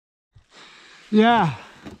Yeah,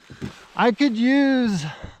 I could use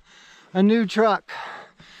a new truck.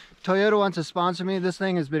 Toyota wants to sponsor me. This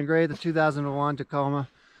thing has been great, the 2001 Tacoma.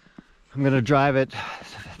 I'm gonna drive it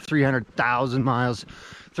 300,000 miles,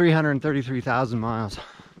 333,000 miles.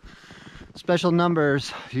 Special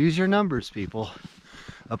numbers, use your numbers, people.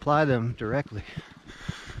 Apply them directly.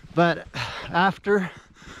 But after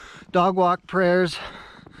dog walk prayers,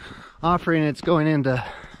 offering, it's going into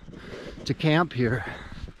camp here.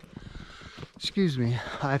 Excuse me,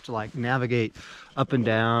 I have to like navigate up and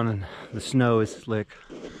down and the snow is slick.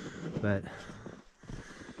 But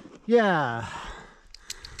yeah,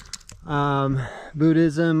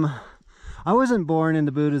 Buddhism. I wasn't born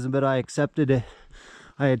into Buddhism, but I accepted it.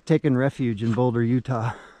 I had taken refuge in Boulder,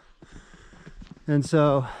 Utah. And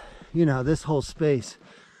so, you know, this whole space,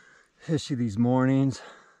 especially these mornings,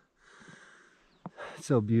 it's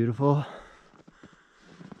so beautiful.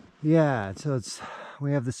 Yeah, so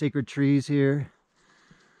we have the sacred trees here.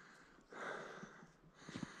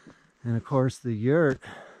 And of course the yurt.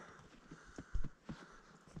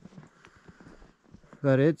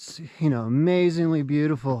 But it's, you know, amazingly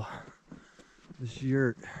beautiful, this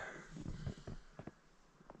yurt.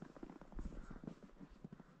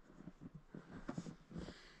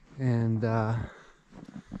 And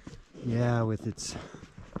yeah, with its,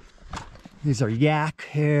 these are yak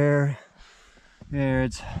hair. There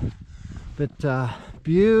it's, but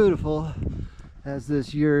beautiful as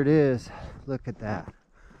this yurt is. Look at that.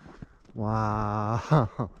 Wow.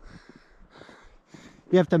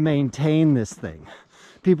 You have to maintain this thing.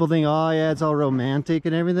 People think, oh yeah, it's all romantic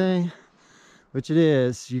and everything, which it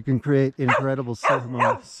is. You can create incredible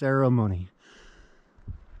ceremony.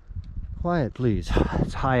 Quiet, please.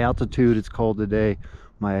 It's high altitude, it's cold today.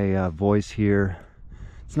 My voice here,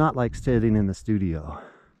 it's not like sitting in the studio.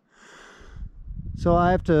 So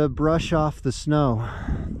I have to brush off the snow,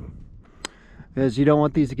 because you don't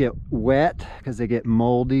want these to get wet because they get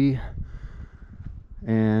moldy,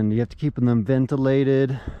 and you have to keep them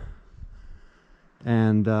ventilated.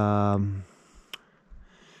 And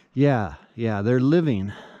yeah, they're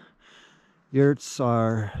living. Yurts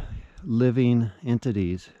are living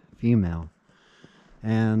entities, female.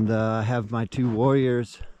 And I have my two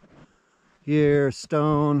warriors here,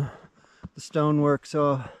 the stonework.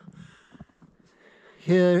 So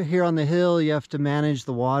here on the hill, you have to manage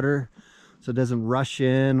the water so it doesn't rush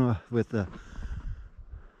in with the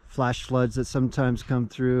flash floods that sometimes come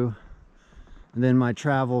through. And then my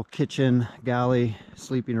travel kitchen galley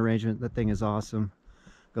sleeping arrangement, that thing is awesome.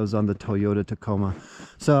 Goes on the Toyota Tacoma.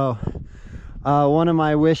 So one of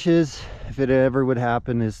my wishes, if it ever would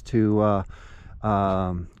happen, is to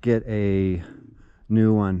get a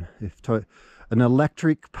new one. An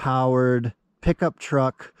electric powered pickup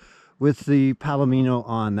truck with the Palomino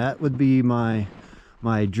on. That would be my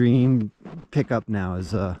dream pickup now,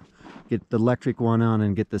 is get the electric one on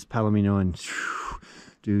and get this Palomino, and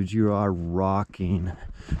dude, you are rocking.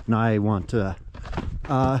 And I want to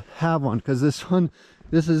have one, because this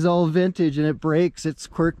is all vintage and it breaks. It's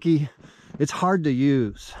quirky. It's hard to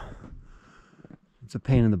use. It's a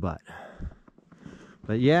pain in the butt.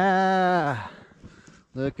 But yeah,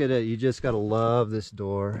 look at it. You just gotta love this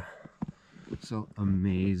door. So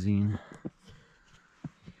amazing.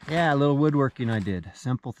 Yeah, a little woodworking I did.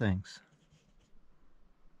 Simple things.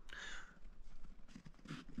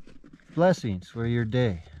 Blessings for your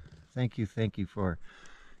day. Thank you for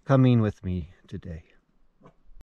coming with me today.